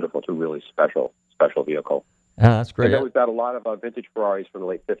absolutely beautiful. It's a really special vehicle. Yeah, that's great. And then we've got a lot of vintage Ferraris from the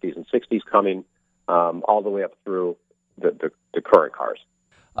late 50s and 60s coming all the way up through the current cars.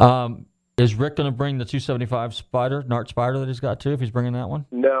 Is Rick going to bring the 275 Spider, Nart Spider that he's got too, if he's bringing that one?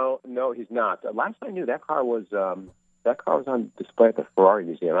 No, he's not. Last I knew, that car was on display at the Ferrari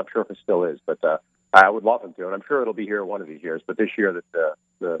Museum. I'm not sure if it still is, but I would love him to, and I'm sure it'll be here one of these years. But this year,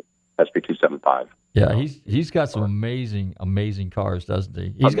 I SB275. Yeah, he's got some amazing cars, doesn't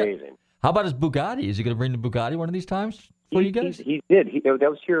he? Amazing. How about his Bugatti? Is he going to bring the Bugatti one of these times for you guys? He did. That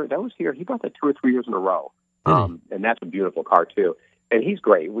was here. He brought that 2 or 3 years in a row. And that's a beautiful car too. And he's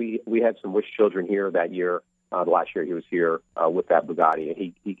great. We had some wish children here that year. The last year he was here with that Bugatti,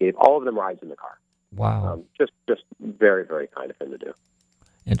 and he gave all of them rides in the car. Wow. Just very, very kind of him to do.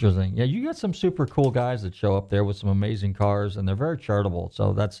 Interesting. Yeah, you got some super cool guys that show up there with some amazing cars, and they're very charitable.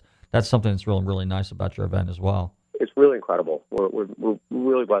 So that's something that's really, really nice about your event as well. It's really incredible. We're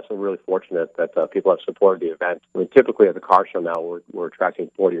really blessed and really fortunate that people have supported the event. I mean, typically at the car show now, we're attracting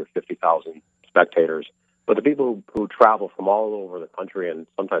 40 or 50,000 spectators. But the people who travel from all over the country and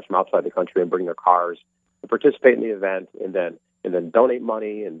sometimes from outside the country and bring their cars and participate in the event and then donate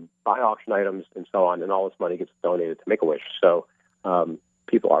money and buy auction items and so on, and all this money gets donated to Make-A-Wish. So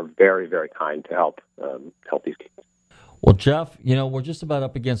people are very, very kind to help these kids. Well, Jeff, we're just about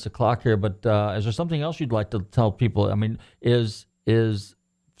up against the clock here, but is there something else you'd like to tell people? I mean, is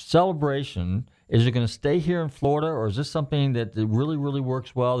Celebration, is it going to stay here in Florida, or is this something that really, really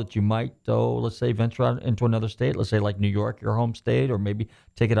works well that you might, let's say, venture out into another state, let's say like New York, your home state, or maybe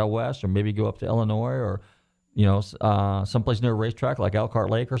take it out west, or maybe go up to Illinois, or someplace near a racetrack like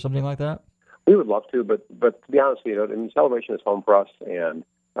Elkhart Lake or something like that? We would love to, but to be honest, Celebration is home for us, and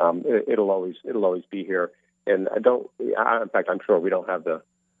it'll always be here. And in fact, I'm sure we don't have the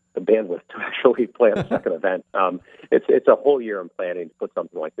bandwidth to actually plan a second event. It's a whole year in planning to put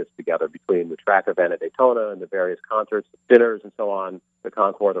something like this together between the track event at Daytona and the various concerts, dinners, and so on, the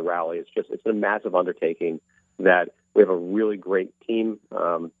Concours, the rally. It's a massive undertaking that we have a really great team.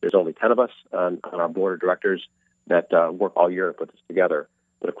 There's only 10 of us on our board of directors that work all year to put this together.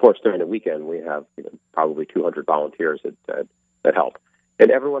 But of course, during the weekend, we have probably 200 volunteers that help. And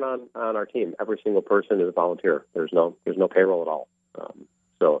everyone on our team, every single person is a volunteer. There's no payroll at all.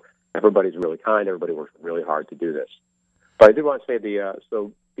 So everybody's really kind. Everybody works really hard to do this. But I do want to say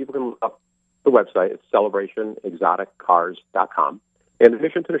so people can look up the website. It's celebrationexoticcars.com. And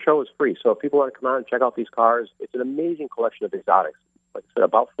admission to the show is free. So if people want to come out and check out these cars, it's an amazing collection of exotics. Like I said,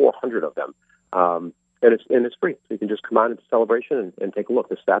 about 400 of them. And it's free. So you can just come on into Celebration and take a look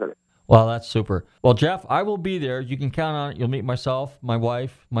this Saturday. Well, that's super. Well, Jeff, I will be there. You can count on it. You'll meet myself, my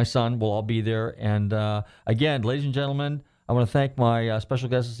wife, my son. We'll all be there. And again, ladies and gentlemen, I want to thank my special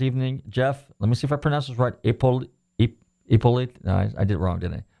guest this evening, Jeff. Let me see if I pronounce this right. Ipolitti. No, I did it wrong,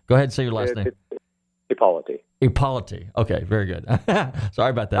 didn't I? Go ahead and say your last name. Ipolitti. Ipolitti. Okay, very good.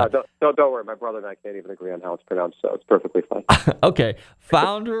 Sorry about that. Don't worry. My brother and I can't even agree on how it's pronounced, so it's perfectly fine. Okay.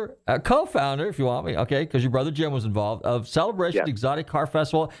 Co-founder, if you want me, okay, because your brother Jim was involved, of Celebration Exotic Car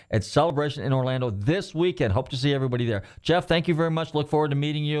Festival at Celebration in Orlando this weekend. Hope to see everybody there. Jeff, thank you very much. Look forward to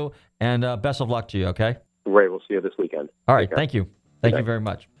meeting you, and best of luck to you, okay? Great. We'll see you this weekend. All right. Thank you. Thank you very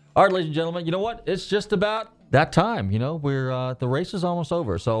much. All right, ladies and gentlemen, you know what? It's just about that time. We're the race is almost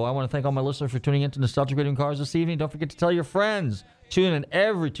over. So I want to thank all my listeners for tuning in to Nostalgic Radio and Cars this evening. Don't forget to tell your friends. Tune in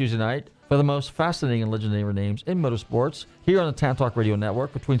every Tuesday night for the most fascinating and legendary names in motorsports here on the Tan Talk Radio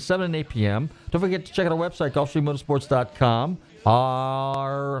Network between 7 and 8 p.m. Don't forget to check out our website, GulfstreamMotorsports.com.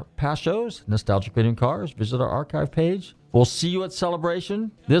 Our past shows, Nostalgic Radio and Cars. Visit our archive page. We'll see you at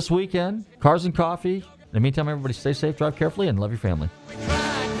Celebration this weekend. Cars and coffee. In the meantime, everybody stay safe, drive carefully, and love your family.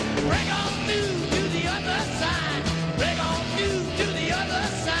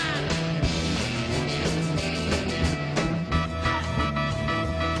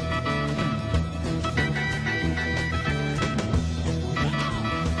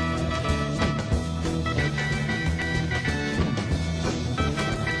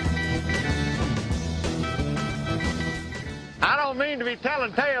 I don't mean to be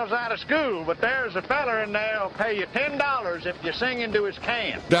telling tales out of school, but there's a feller in there who'll pay you $10 if you sing into his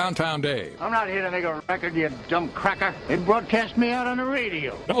can. Downtown Dave. I'm not here to make a record, you dumb cracker. It broadcast me out on the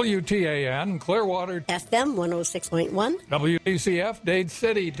radio. WTAN, Clearwater. FM 106.1. WACF, Dade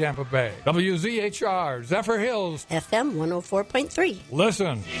City, Tampa Bay. WZHR, Zephyr Hills. FM 104.3.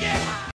 Listen.